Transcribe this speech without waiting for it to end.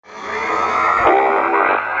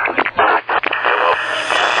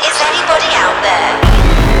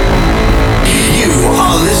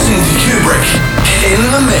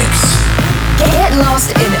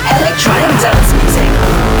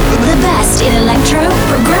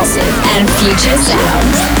and future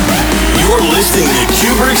sounds. You're listening to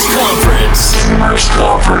Cuebrick's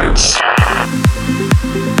Conference.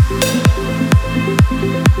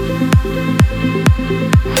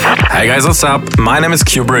 Hey guys, what's up? My name is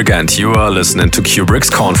Cuebrick and you are listening to Cuebrick's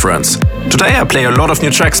Conference. Today I play a lot of new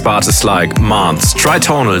tracks by artists like Manse,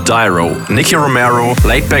 Tritonal, Dyro, Nicky, Romero,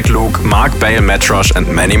 Laidback, Bale, Metrush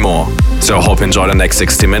and many more. So I hope you enjoy the next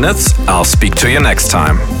 60 minutes. I'll speak to you next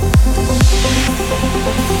time.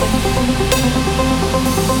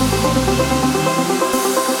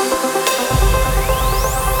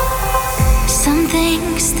 Some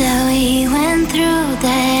things that we went through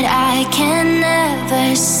that I can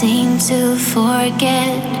never seem to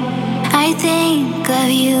forget. I think of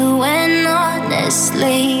you and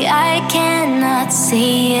honestly I cannot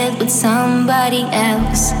see it with somebody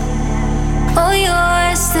else. Oh,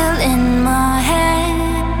 you're still in my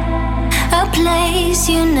head, a place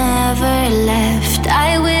you never left.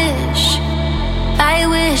 I wish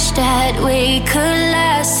that we could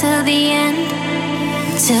last till the end.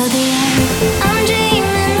 Till the end. I'm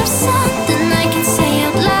dreaming of something I can say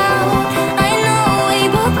out loud. I know we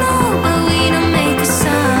both know, but we don't make a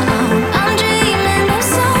sound. I'm dreaming of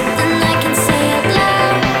something I can say out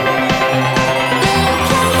loud. But I'm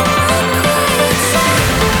playing my quiet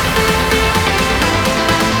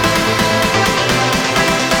sound.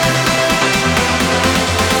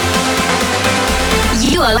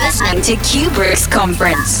 You are listening to Cuebrick's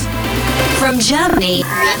Conference. From Germany,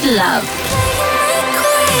 with love.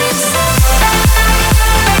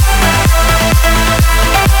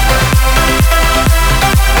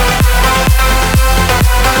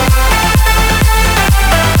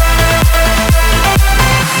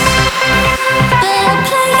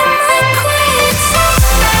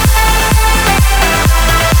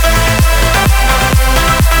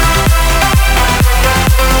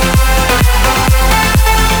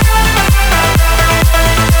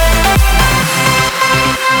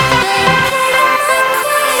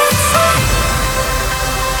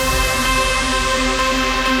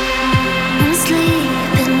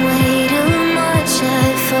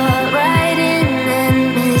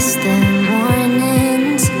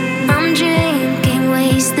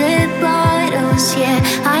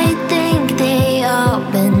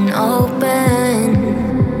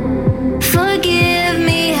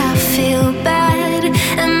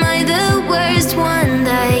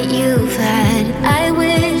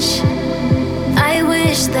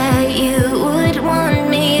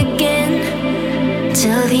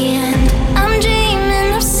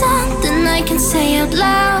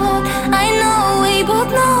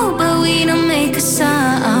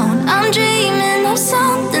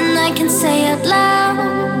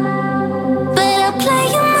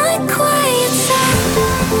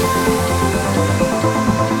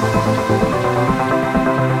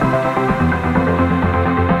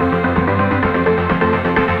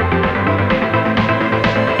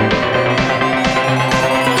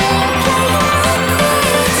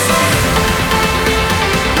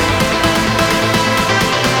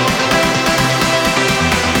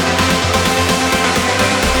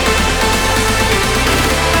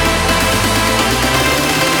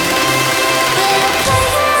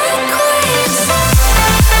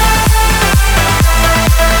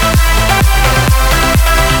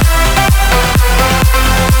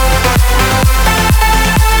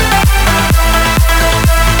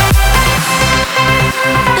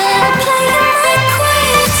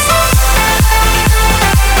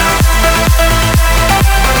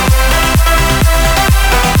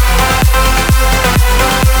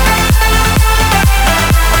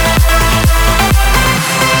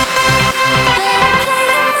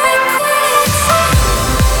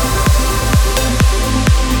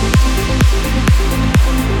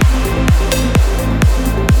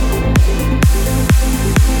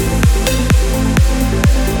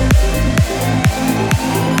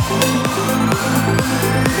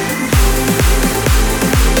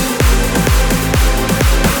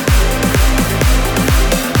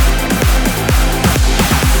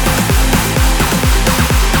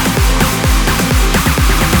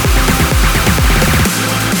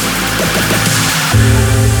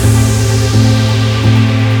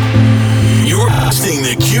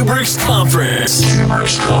 Cuebrick's Conference.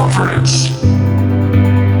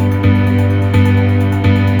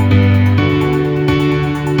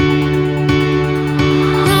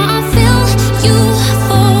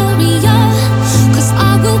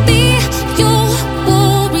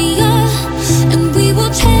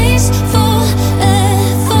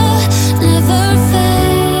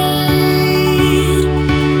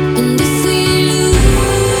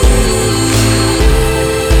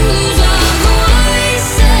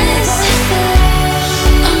 Voices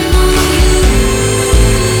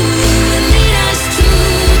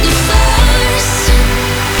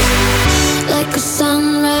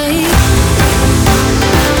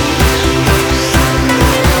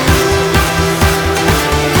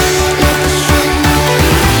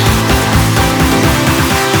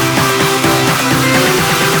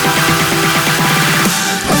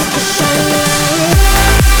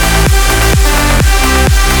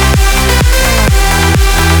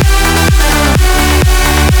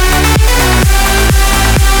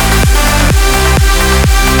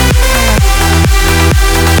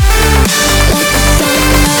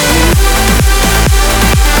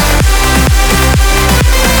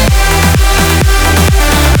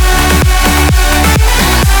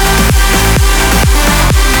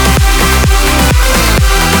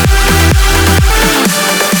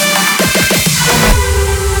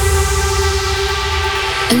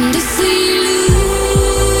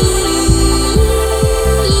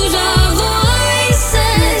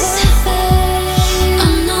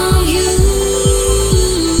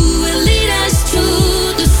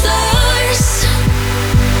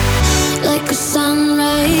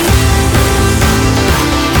sunrise.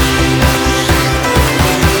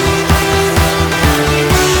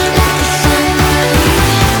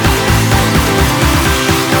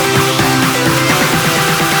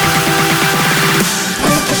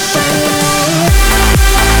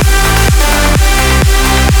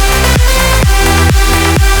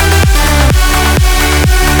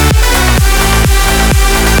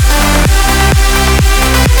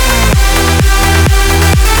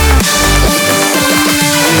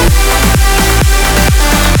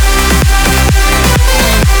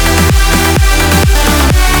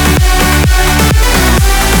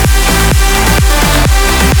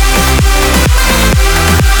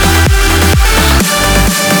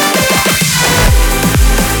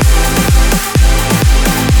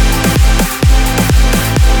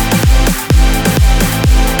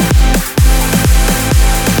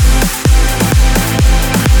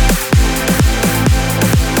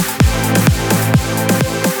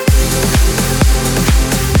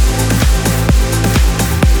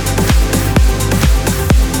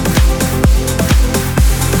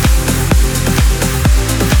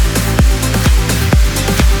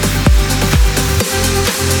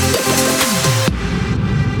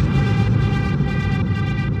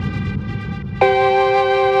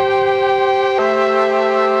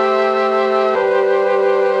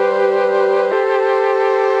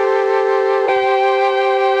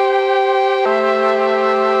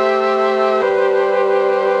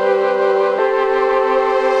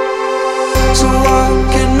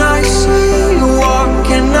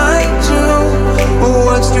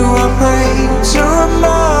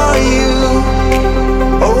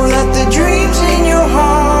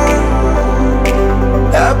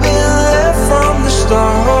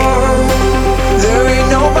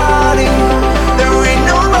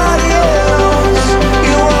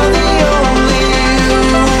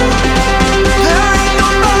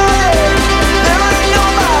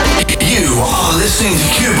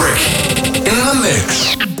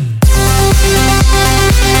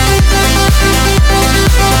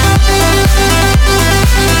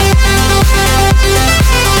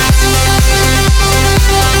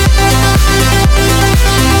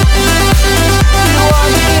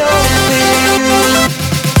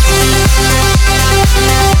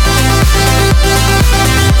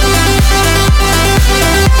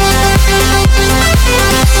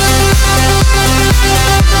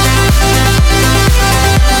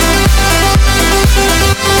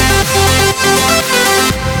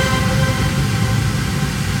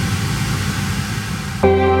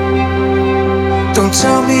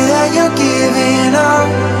 Tell me that you're giving up.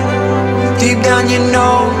 Deep down you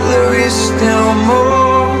know there is still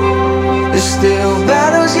more. There's still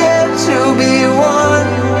battles yet to be won.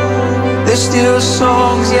 There's still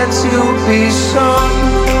songs yet to be sung.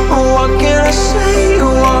 What can I say?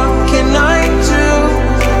 What can I do?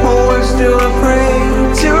 Words do I pray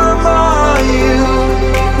to remind you?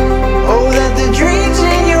 Oh, that the dreams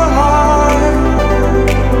in your heart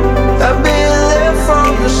have been there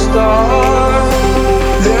from the start.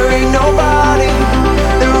 There ain't nobody,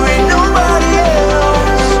 there ain't nobody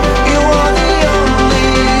else. You are the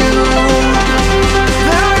only you.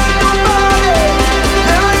 There ain't nobody,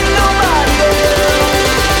 there ain't nobody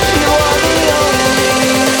else. You are the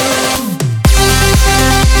only you.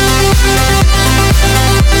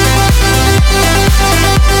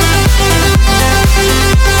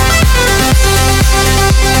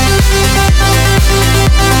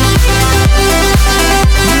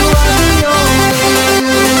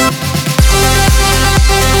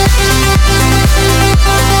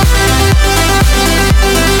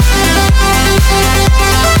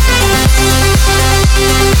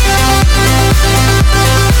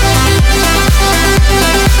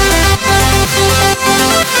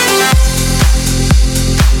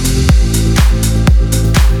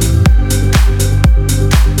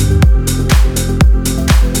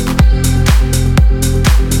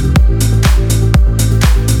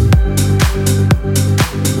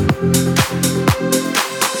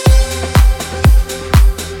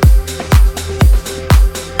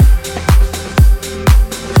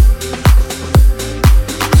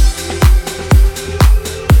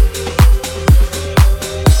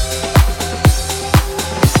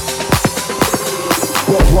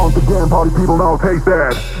 Party people now taste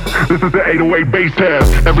that. This is the 808 bass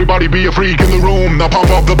test. Everybody be a freak in the room. Now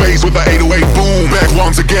pump up the bass with the 808 boom. Back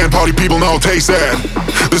once again, party people now taste that.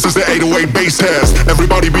 This is the 808 bass test.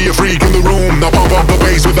 Everybody be a freak in the room. Now pump up the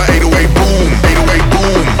bass with the 808 boom. 808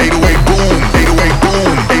 boom. 808 boom. 808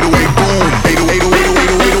 boom. 808 boom. 808.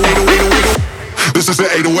 This is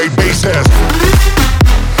the 808 bass test.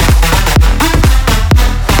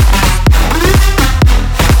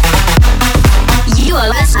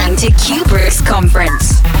 listening to Cuebrick's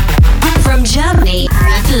Conference. From Germany,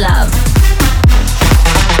 with love.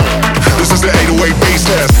 This is the 808 bass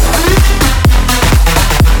test.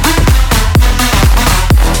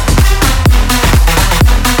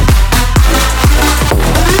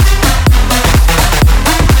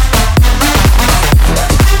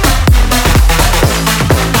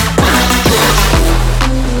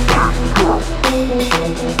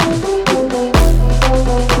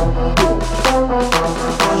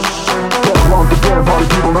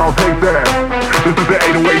 This is the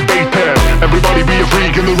 808 bass test. Everybody be a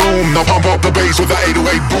freak in the room. Now pump up the bass with the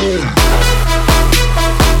 808 boom.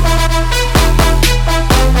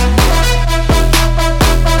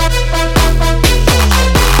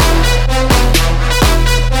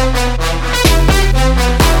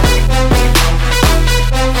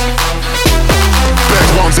 Back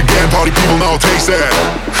once again, party people now taste that.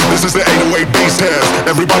 This is the 808 bass test.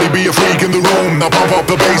 Everybody be a freak in the room. Now pump up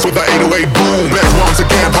the bass with the 808 boom. Back once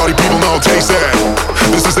again, party people now taste that.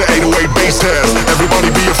 This is the 808 bass test.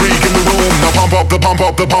 Everybody be a freak in the room. Now pump up the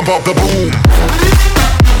boom.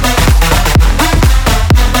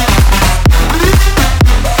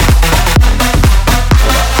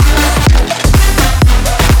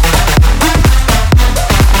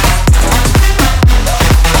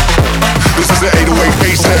 This is the 808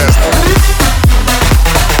 bass test.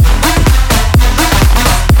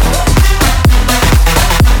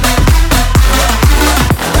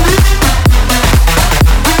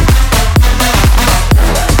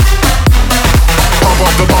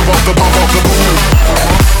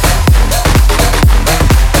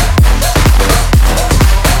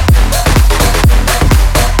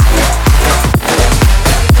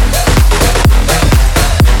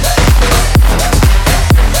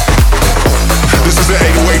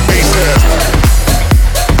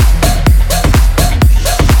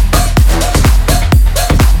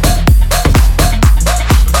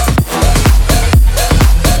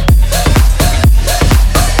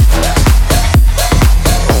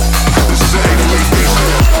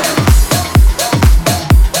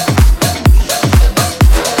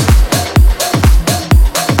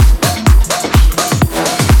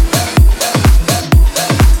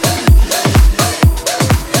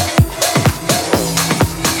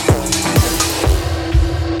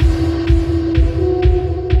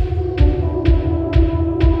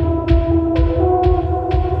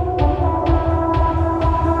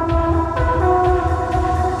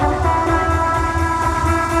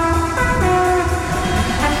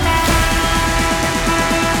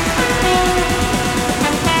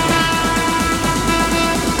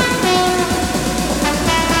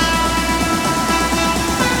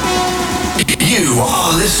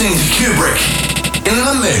 Listening to Cuebrick in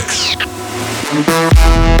the mix.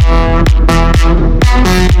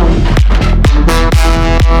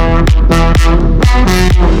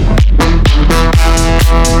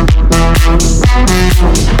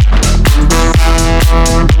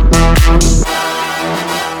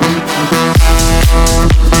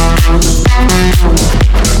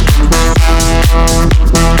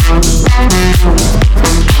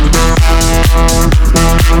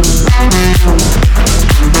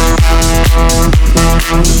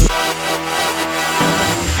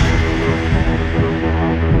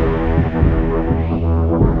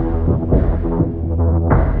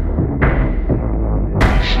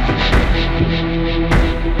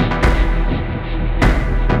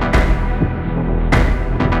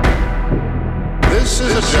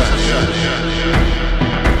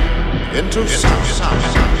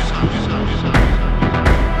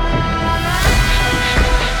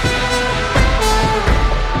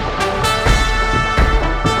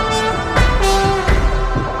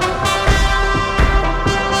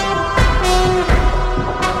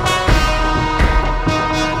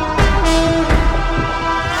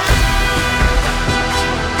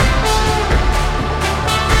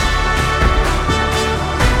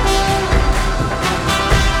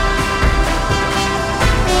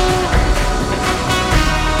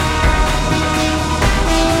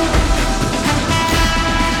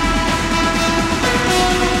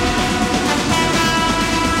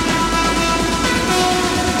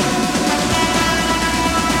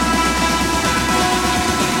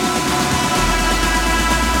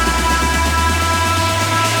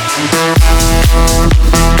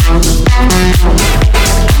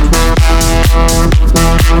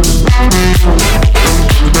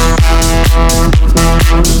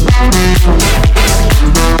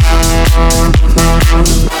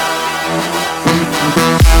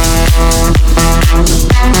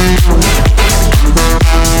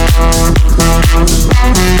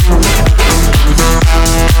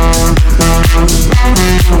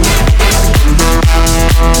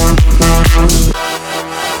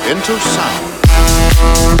 experimental sound.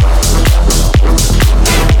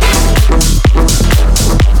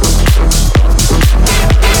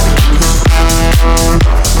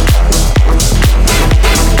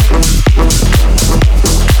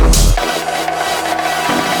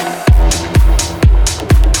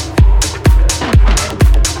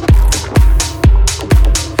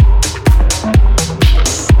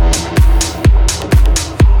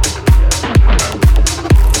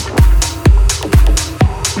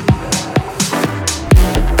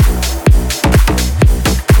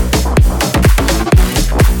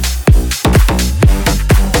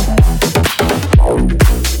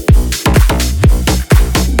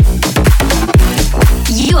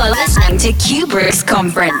 To Cuebrick's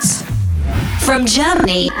conference. From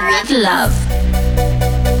Germany, with love.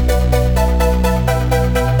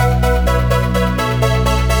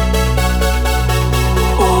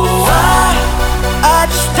 Oh, I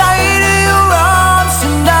just died in your arms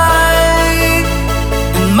tonight.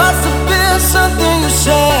 It must have been something you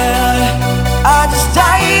said. I just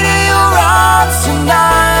died in your arms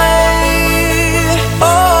tonight.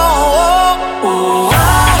 Oh, oh,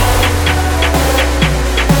 oh.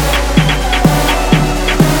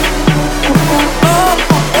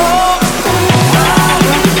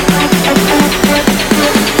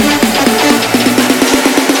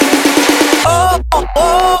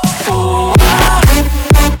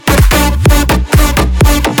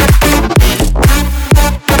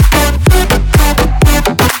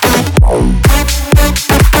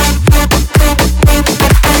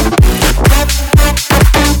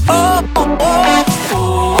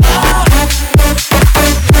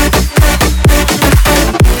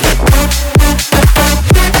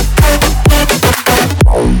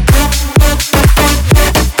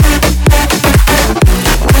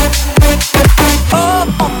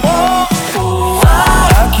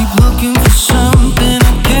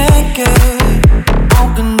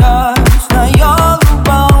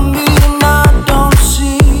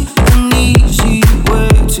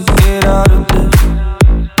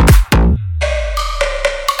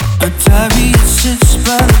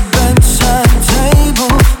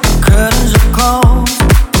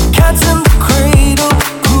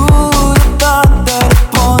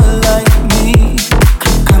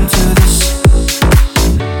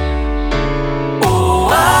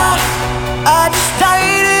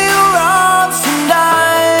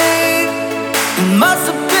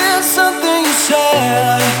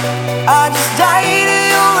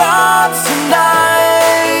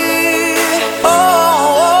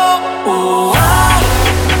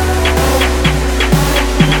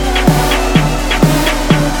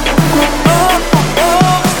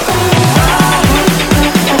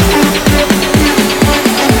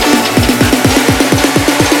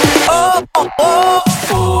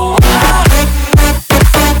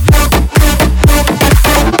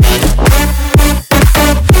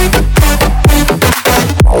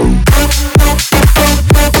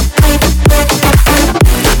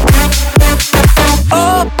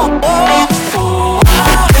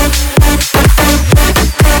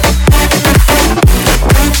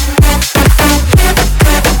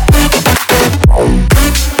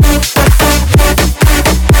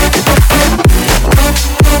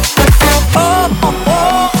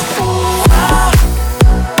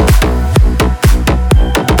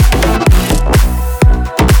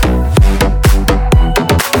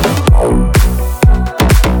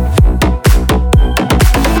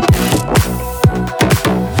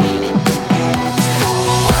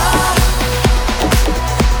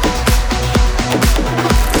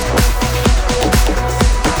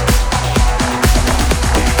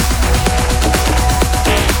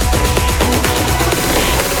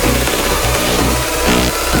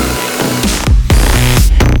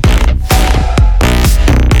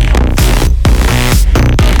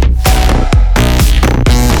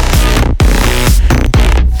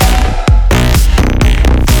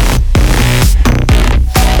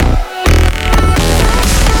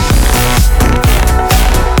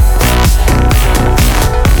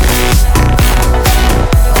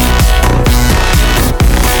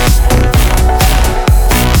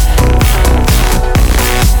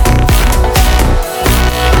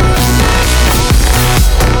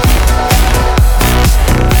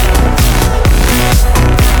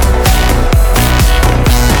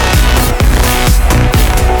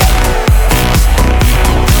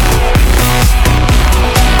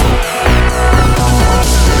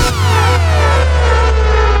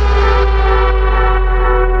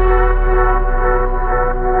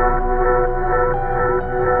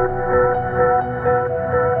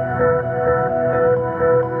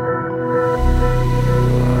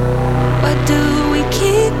 do we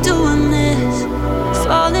keep doing?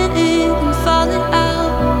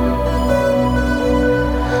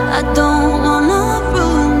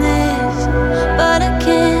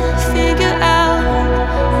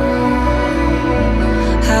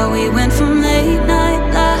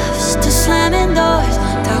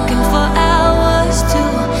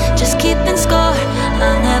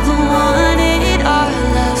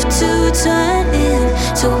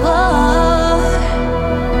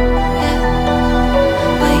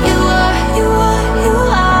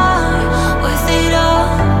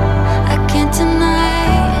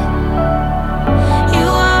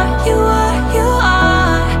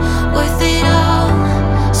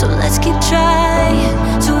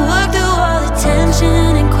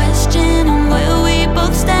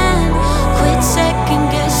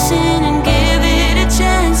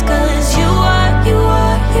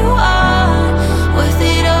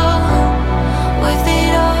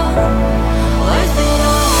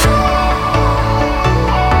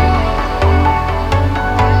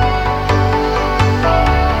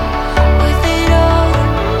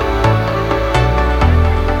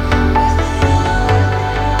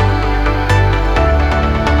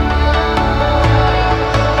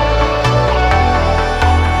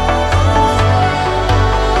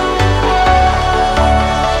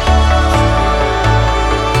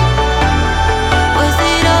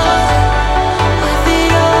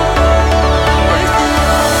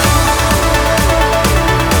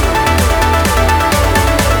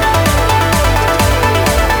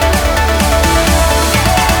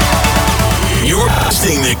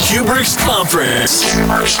 hosting the Cuebrick Conference.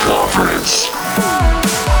 Cuebrick Conference.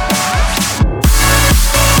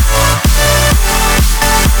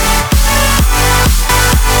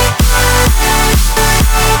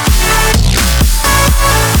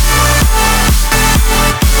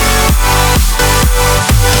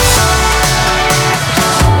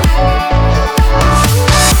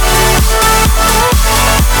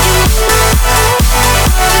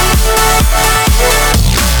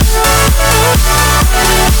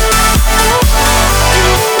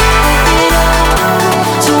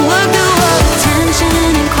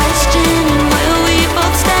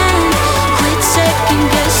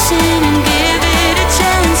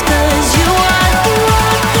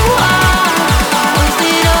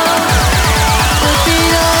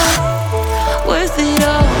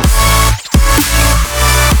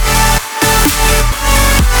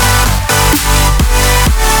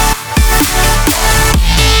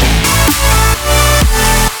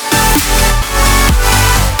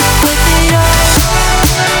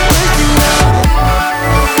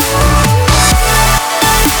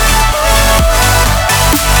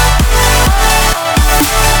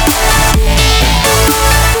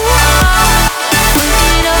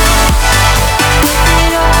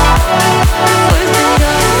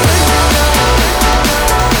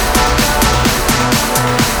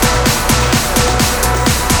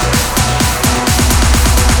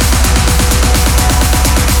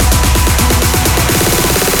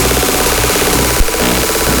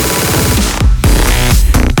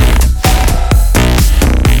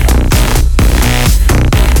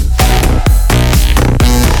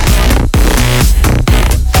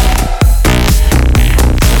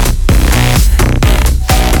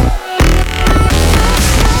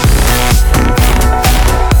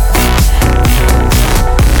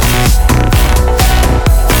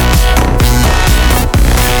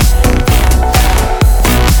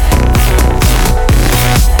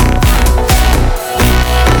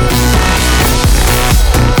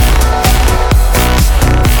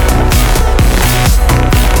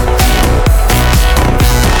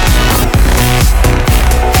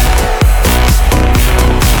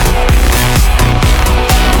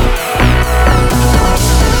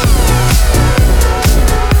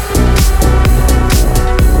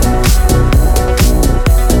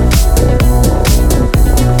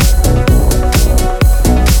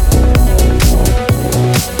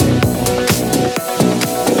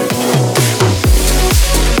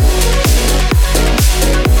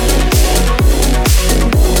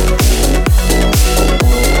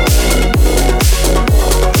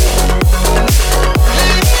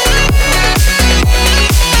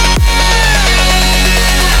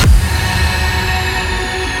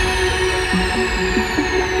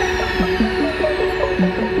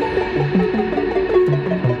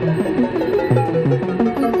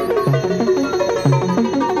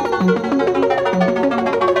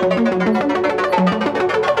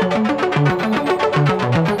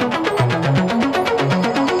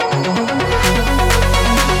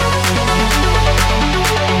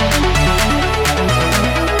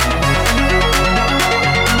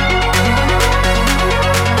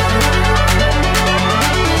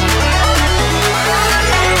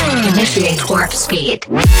 Initiate warp speed.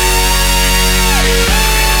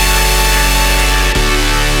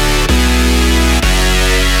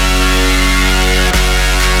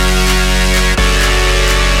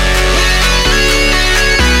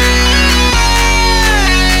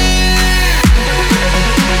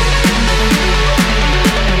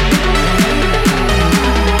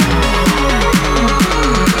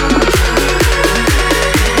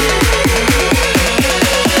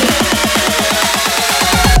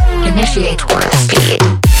 Initiate warp speed.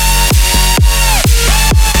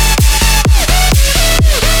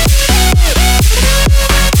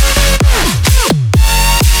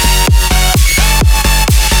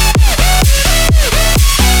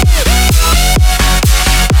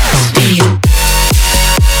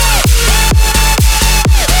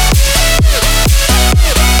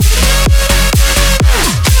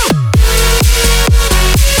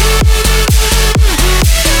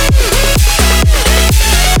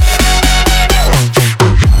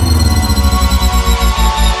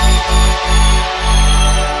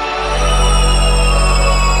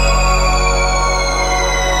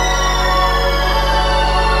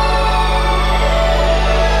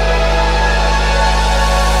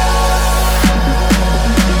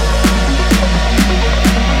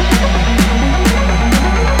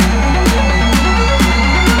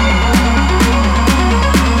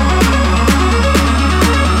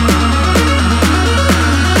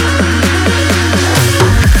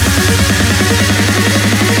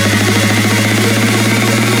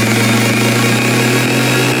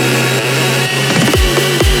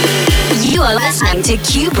 are listening to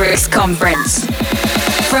Cuebrick's Conference.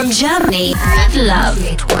 From Germany, Red Love.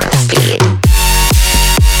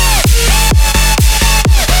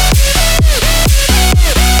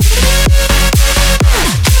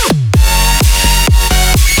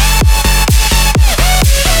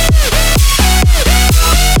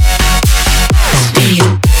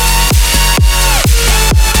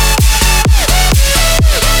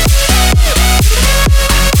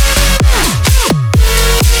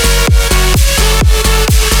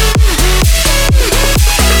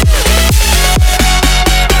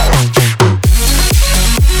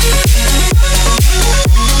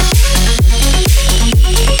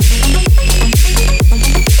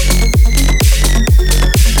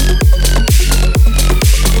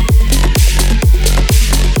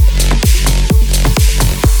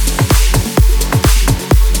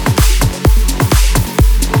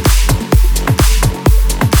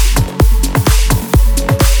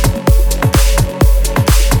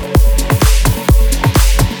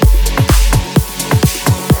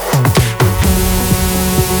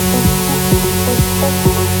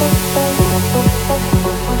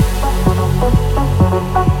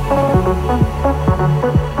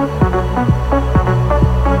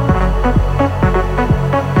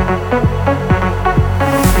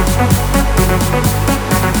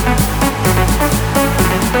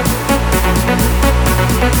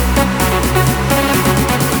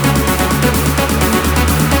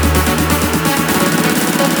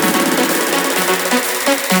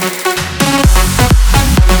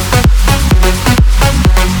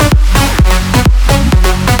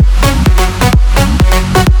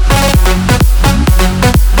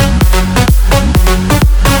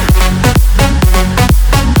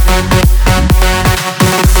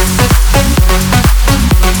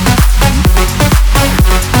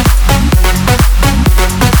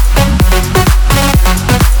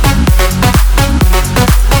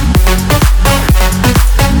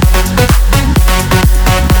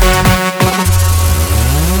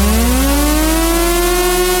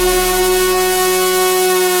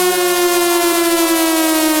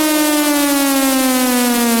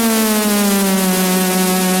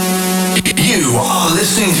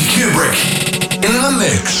 listening to Cuebrick in the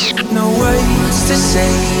mix. No words to say,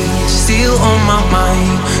 still on my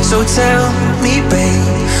mind. So tell me, babe,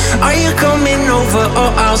 are you coming over or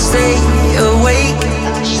I'll stay awake?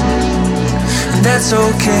 That's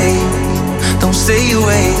okay, don't stay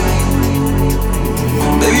away.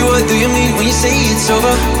 Baby, what do you mean when you say it's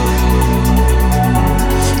over?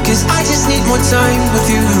 Cause I just need more time with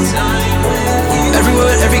you. Every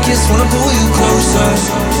word, every kiss, wanna pull you closer.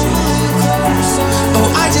 Oh,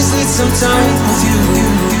 I just need some time with you.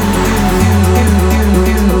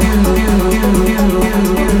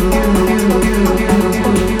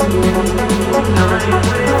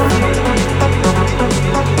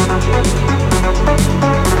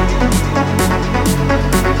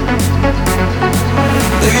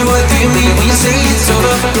 Baby, what do you mean when you say it's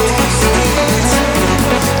over?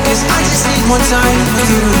 Cause I just need more time with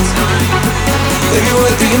you. Baby,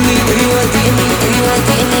 what do you mean? Baby, what do you mean? Baby, what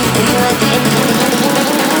do you mean? Baby, what do you mean?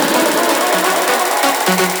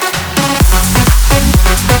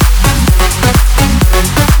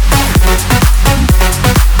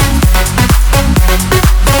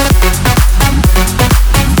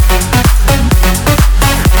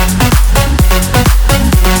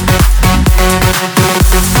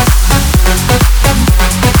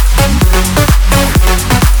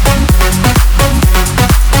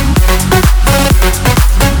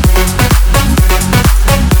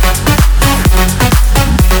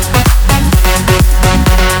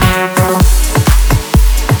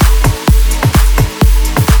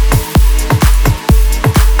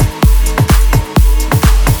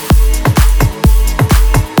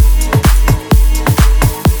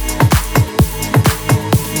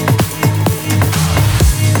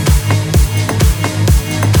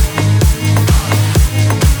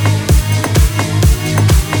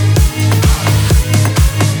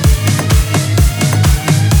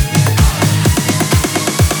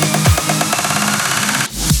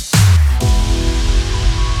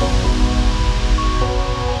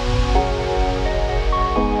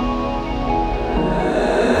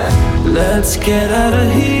 Let's get out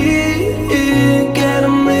of here, get a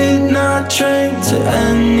midnight train to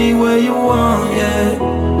anywhere you want, yeah.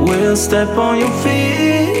 We'll step on your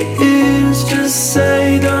feet, just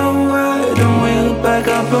say the word and we'll back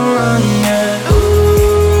up and run, yeah. Ooh,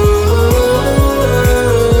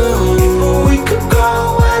 we could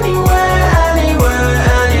go anywhere, anywhere,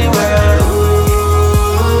 anywhere.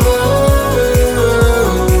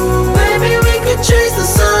 Ooh, baby, we could chase the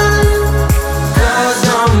sun. 'Cause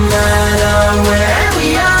no matter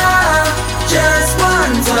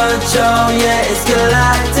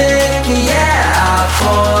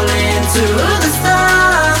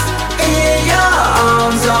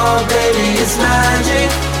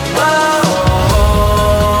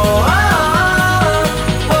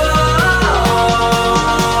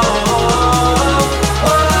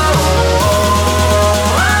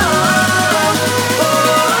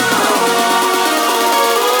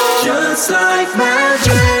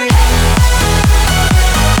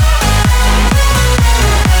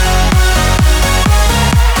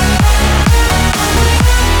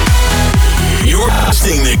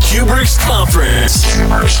Cuebrick's Conference.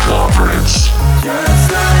 Cuebrick's Conference.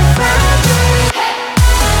 Just like magic.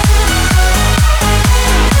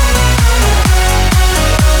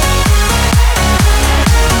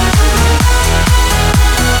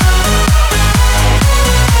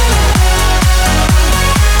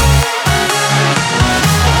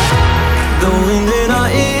 The wind in our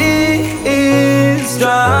ears,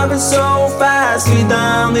 driving so fast, we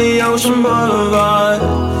down the ocean boulevard.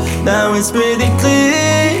 Now it's pretty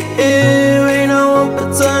clear, ain't no hope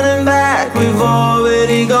of turning back. We've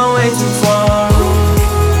already gone way too far.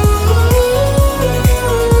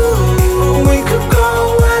 We could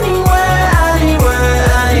go anywhere, anywhere,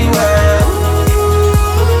 anywhere.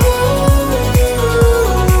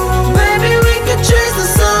 Maybe we could chase the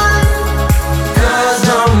sun. 'Cause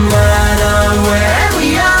no matter where we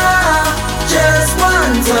are, just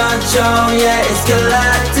one touch, oh yeah, it's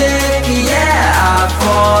galactic. Yeah, I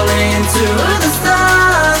fall into the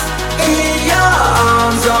stars in your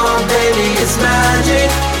arms, oh baby, it's magic.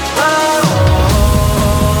 Oh.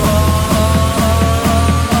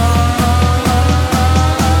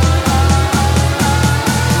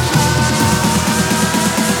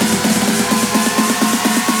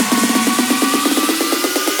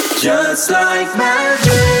 Just like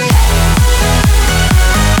magic.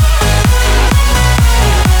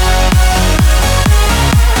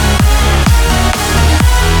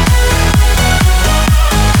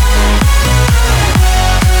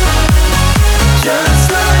 Just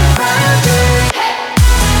like magic.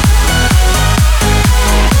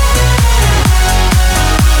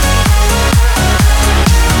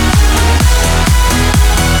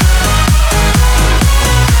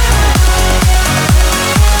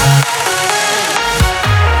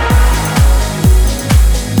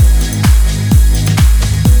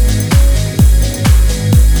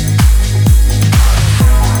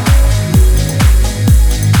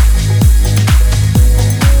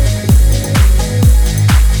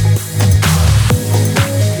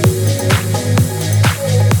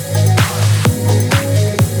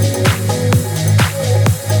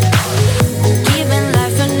 Giving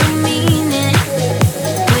life a new meaning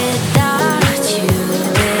without you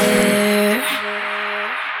there.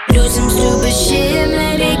 Do some stupid shit,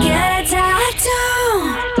 maybe get a tattoo.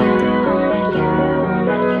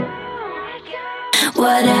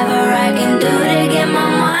 Whatever I can do to get my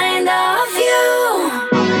mind off you.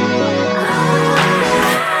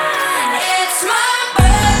 It's my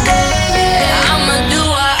birthday. I'ma do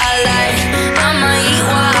what I like. I'ma eat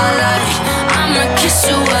what I like. I'ma kiss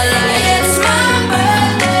who I like. It's my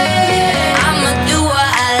birthday. I'ma do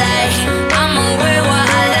what I like. I'ma wear what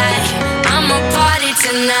I like. I'ma party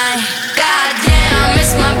tonight. Goddamn,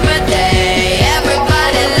 it's my birthday.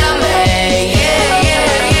 Everybody love me. Yeah,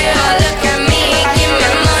 yeah, yeah. Look at me, give me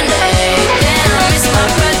money. Damn, it's my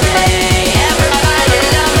birthday. Everybody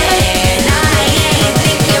love me. And I ain't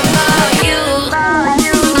thinking about you.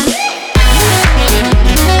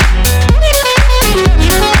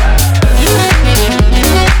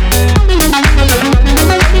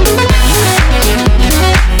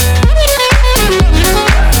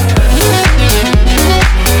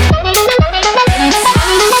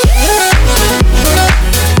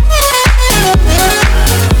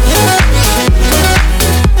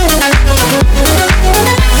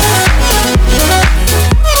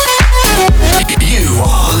 You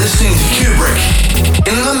are listening to Cuebrick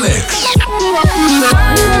in the mix.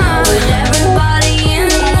 With everybody in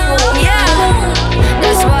the know, yeah.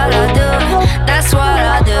 That's what I do, that's what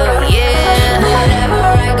I do, yeah. Whatever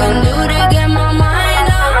I can do to get my mind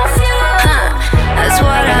off you, that's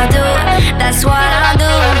what I do, that's what I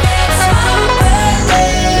do. It's my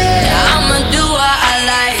birthday. I'ma do what I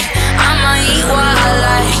like, I'ma eat what I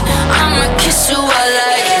like, I'ma kiss who I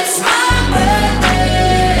like. It's my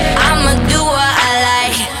birthday. I'ma do what I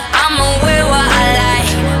like, I'ma wear what I like,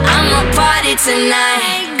 I'ma party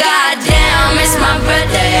tonight. Goddamn, it's my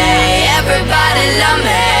birthday. Everybody love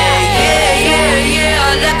me. Yeah, yeah,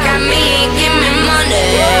 yeah. Look at me, give me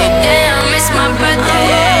money. Damn, it's my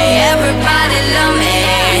birthday. Everybody love me.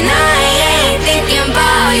 And I ain't thinking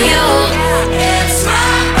about you. It's my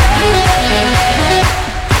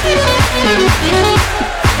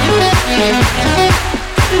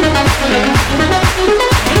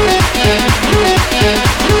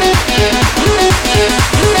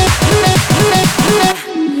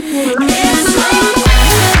It's my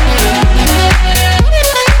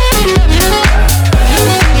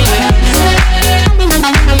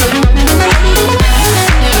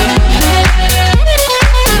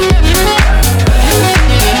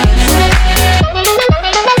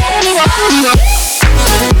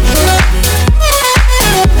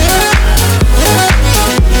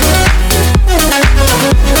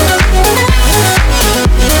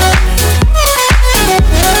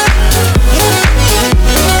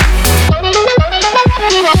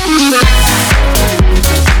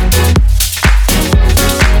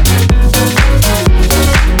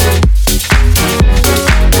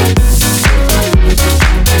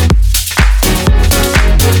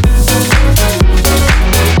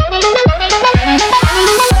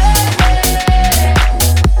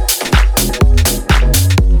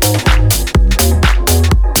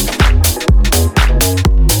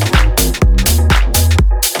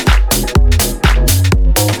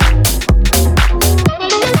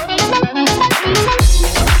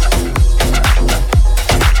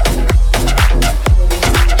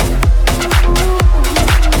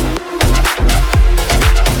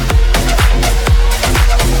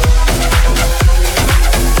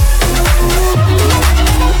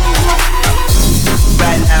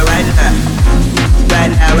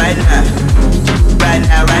right now. Right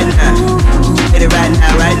now, right now. Hit it right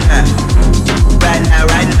now, right now. Right now,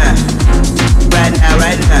 right now. Right now,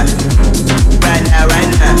 right now. Right now,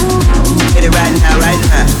 right now. Hit it right now, right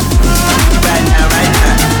now. Right now, right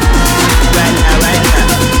now. Right now, right now.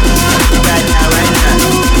 Right now, right now.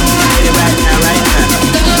 Hit it right now, right now.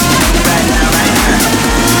 Right now, right now.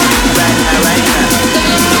 Right now, right now.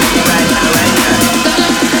 Right now, right now.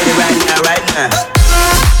 Hit it right now, right now.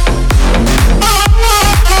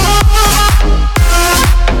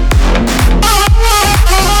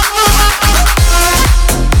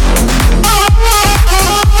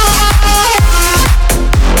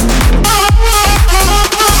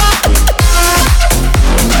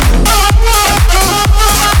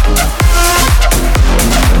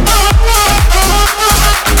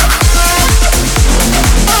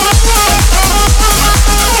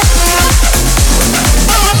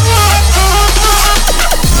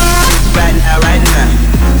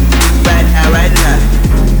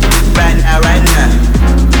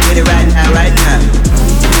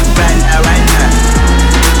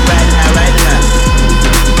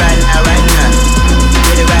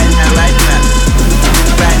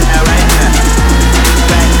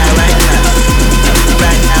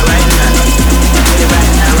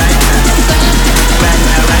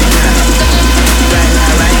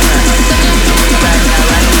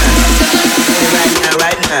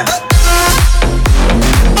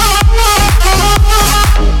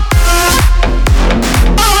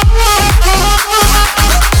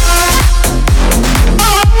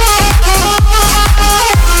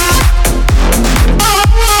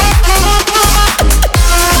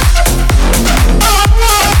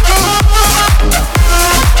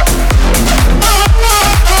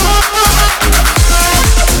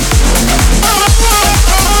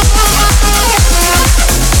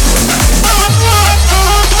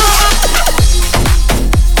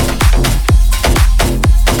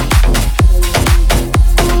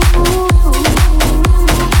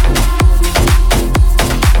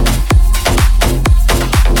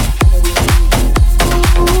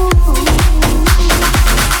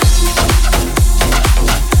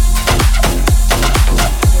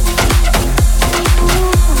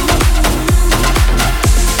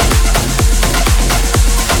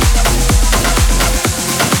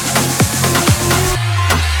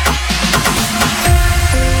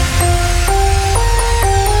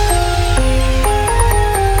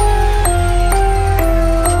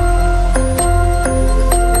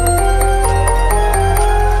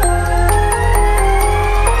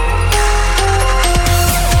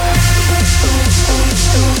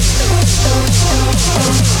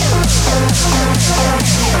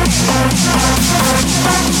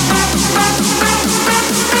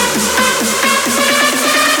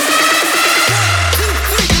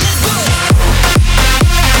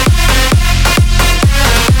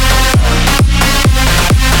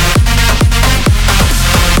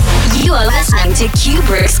 to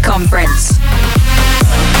Cuebrick's conference.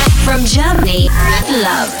 From Germany,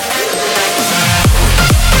 love.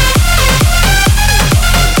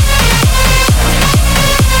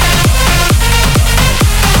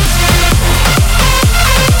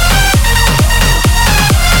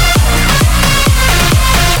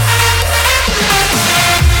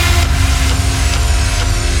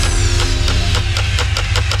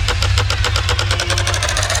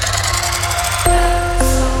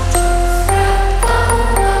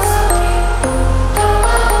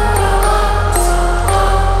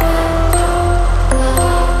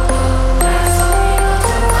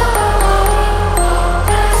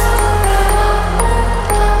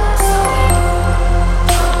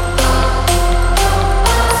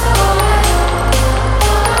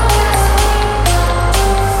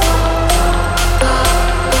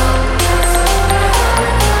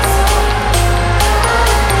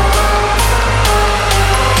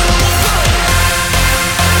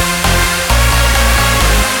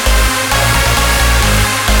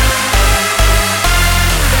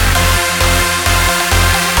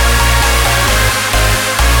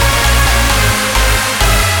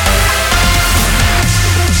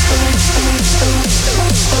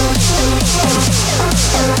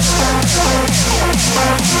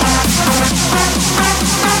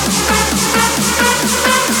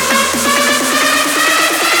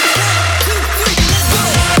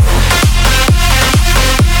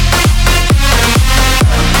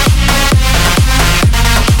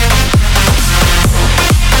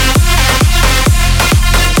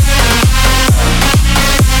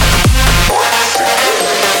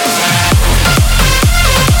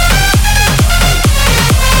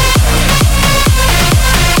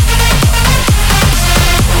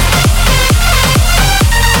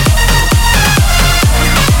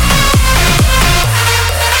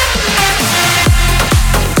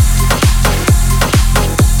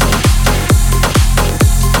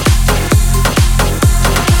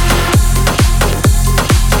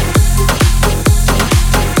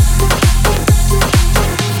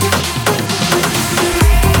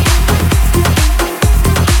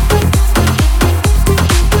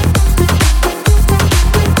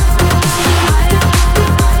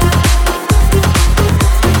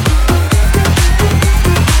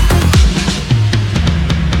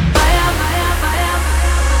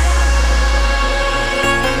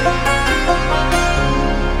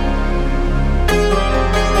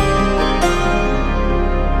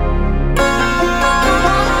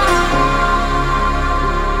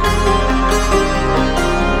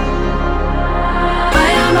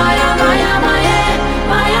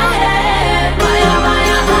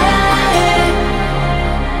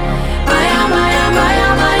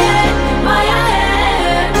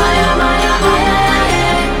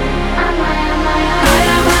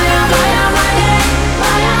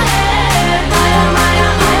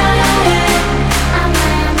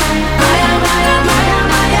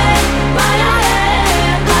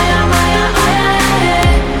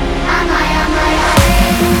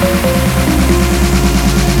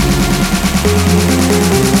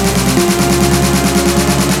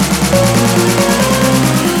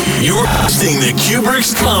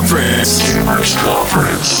 Cuebrick's Conference. Cuebrick's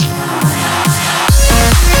Conference.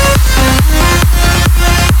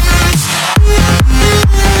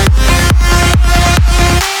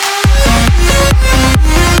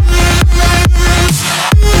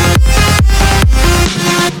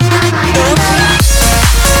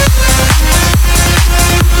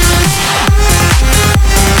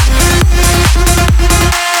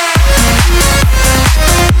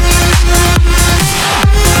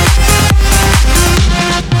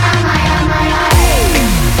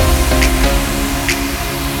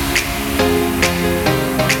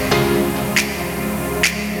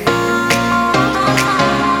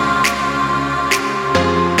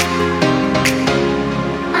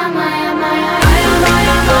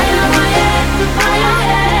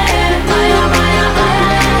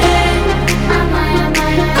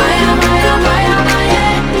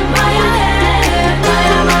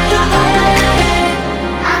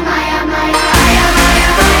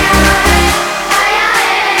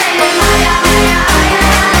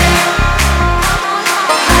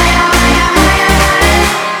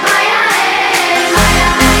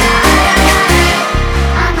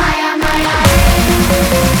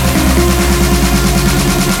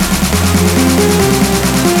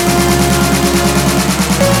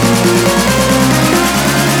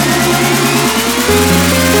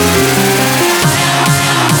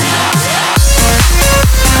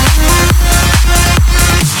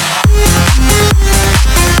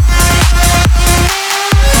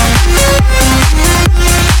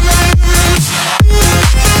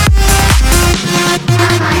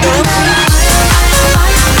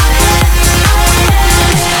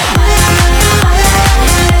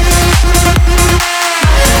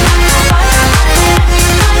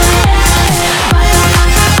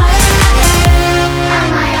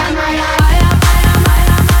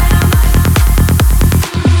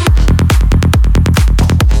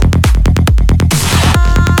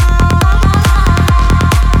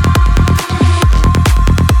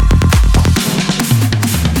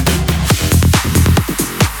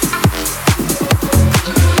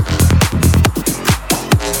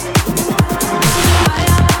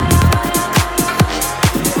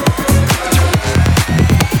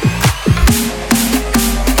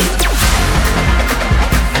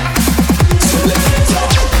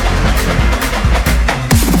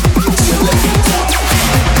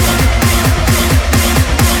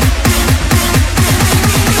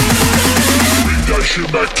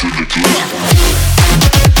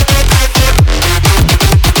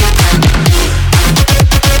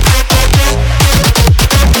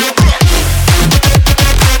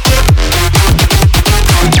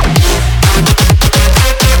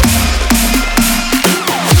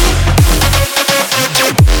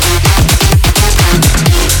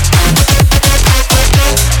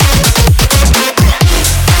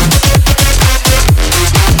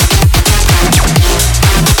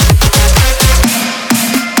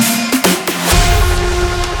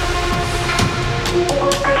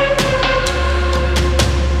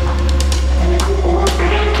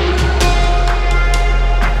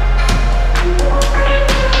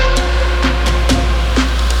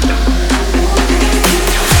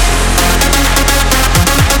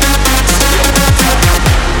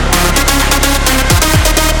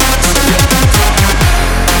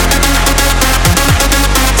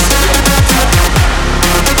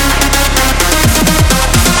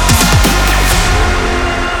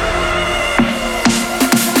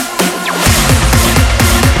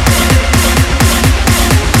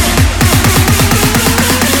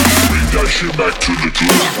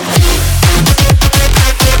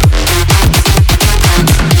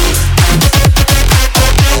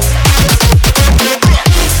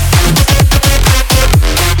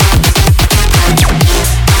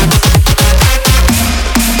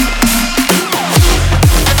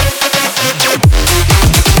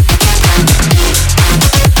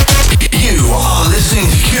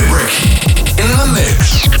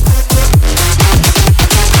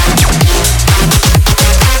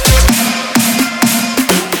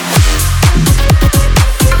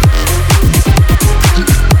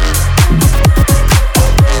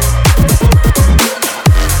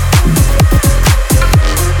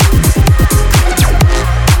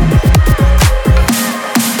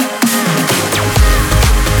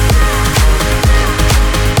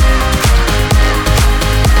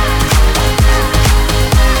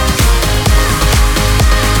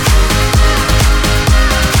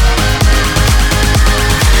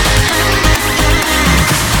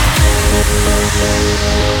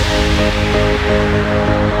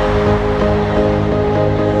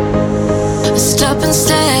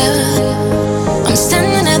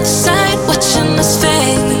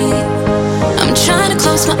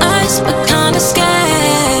 eyes, but can't escape.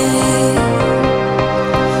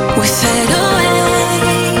 We fade away,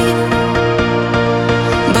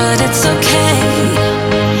 but it's okay.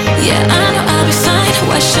 Yeah, I know I'll be fine.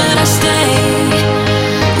 Why should I stay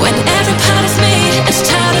when every part of me is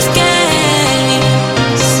tired of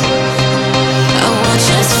games? I watch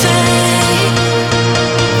us fade.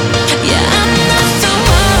 Yeah, I'm not the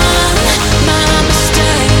one. My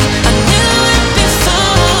mistake. I knew it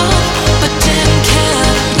before, but didn't care.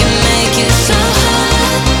 You make it so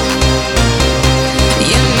hard.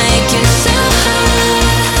 You make it so hard.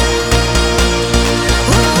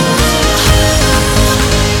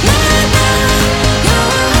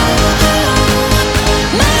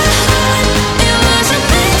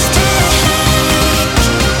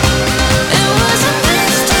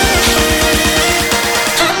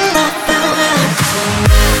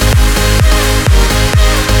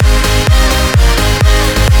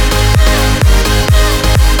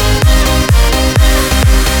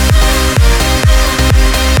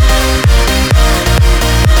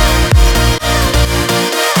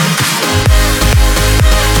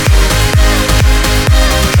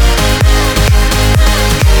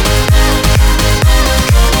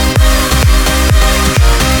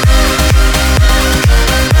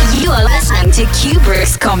 To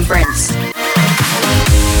Cuebrick's conference.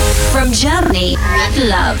 From Germany,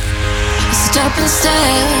 love. Stop and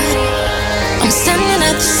stare. I'm standing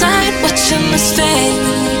at the side, watching us fade.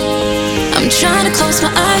 I'm trying to close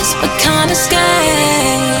my eyes, but can't escape.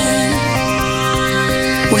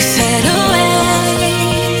 We fade away,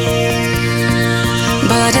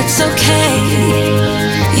 but it's okay.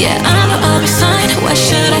 Yeah, I know I'll be fine. Why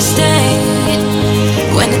should I stay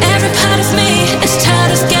when every part of me is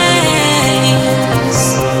tired of games?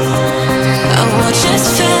 I watch us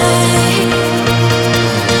fade.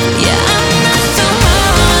 Yeah, I'm not the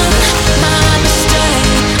one. My mistake.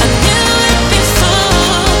 I knew it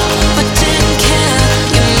before, but didn't care.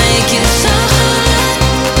 You make it so hard.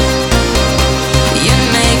 You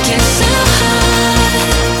make it so hard.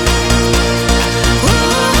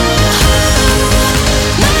 Ooh,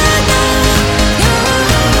 na, na, na.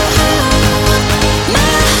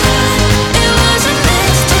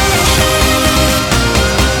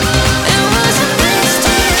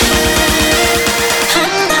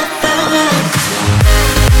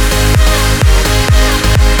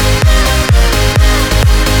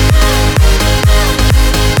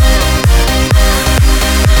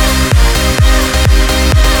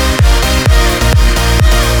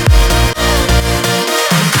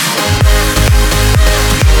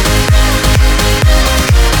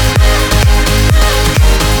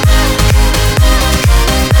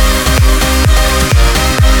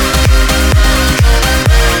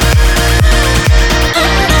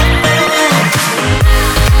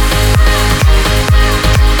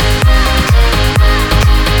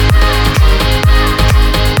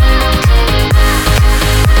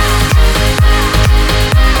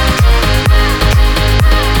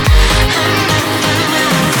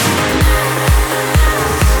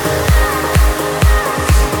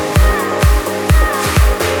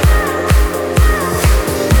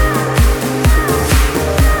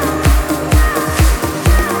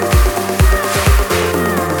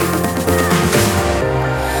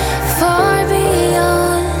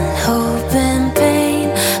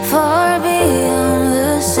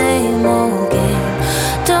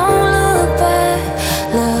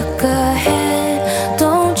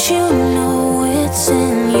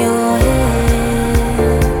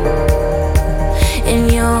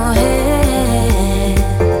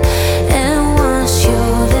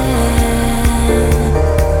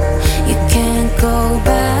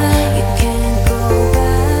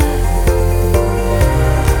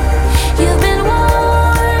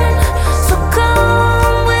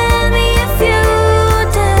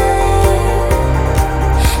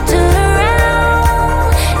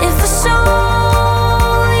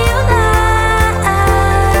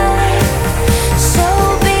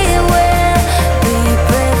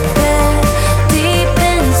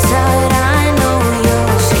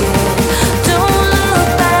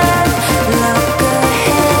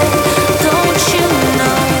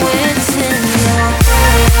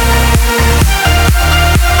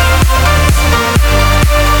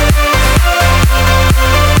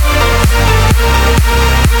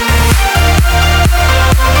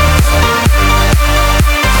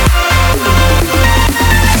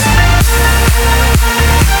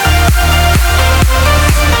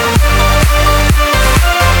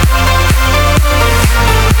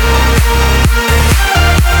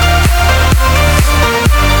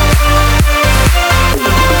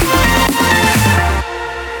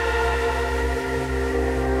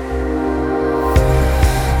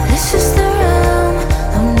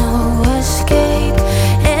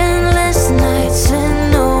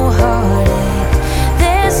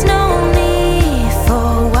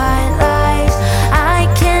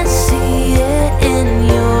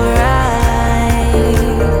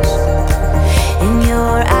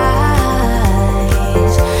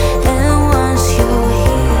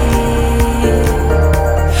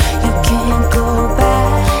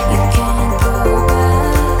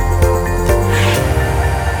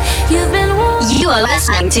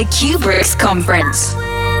 to Cuebrick's conference.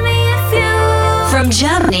 From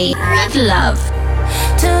Germany, with love.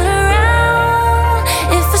 Turn around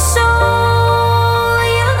if I saw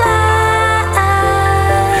your light.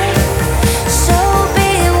 So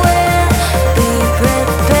beware, be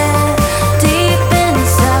prepared. Deep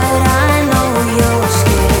inside, I know you're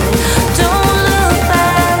scared. Don't look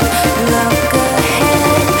back, look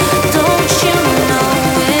ahead. Don't you know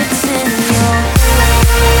it's in your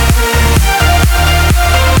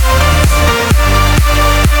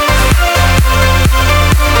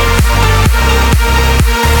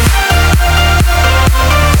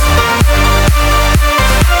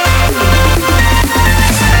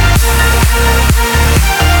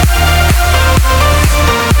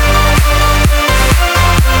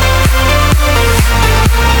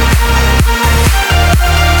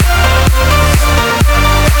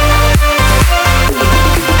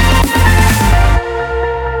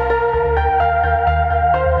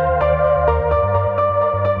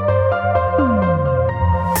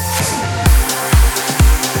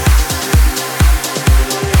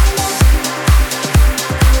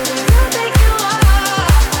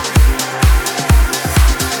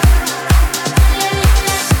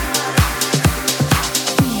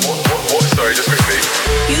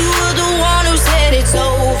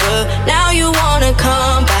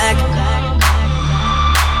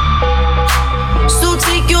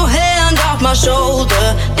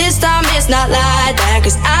shoulder. This time it's not like that,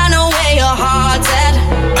 'cause I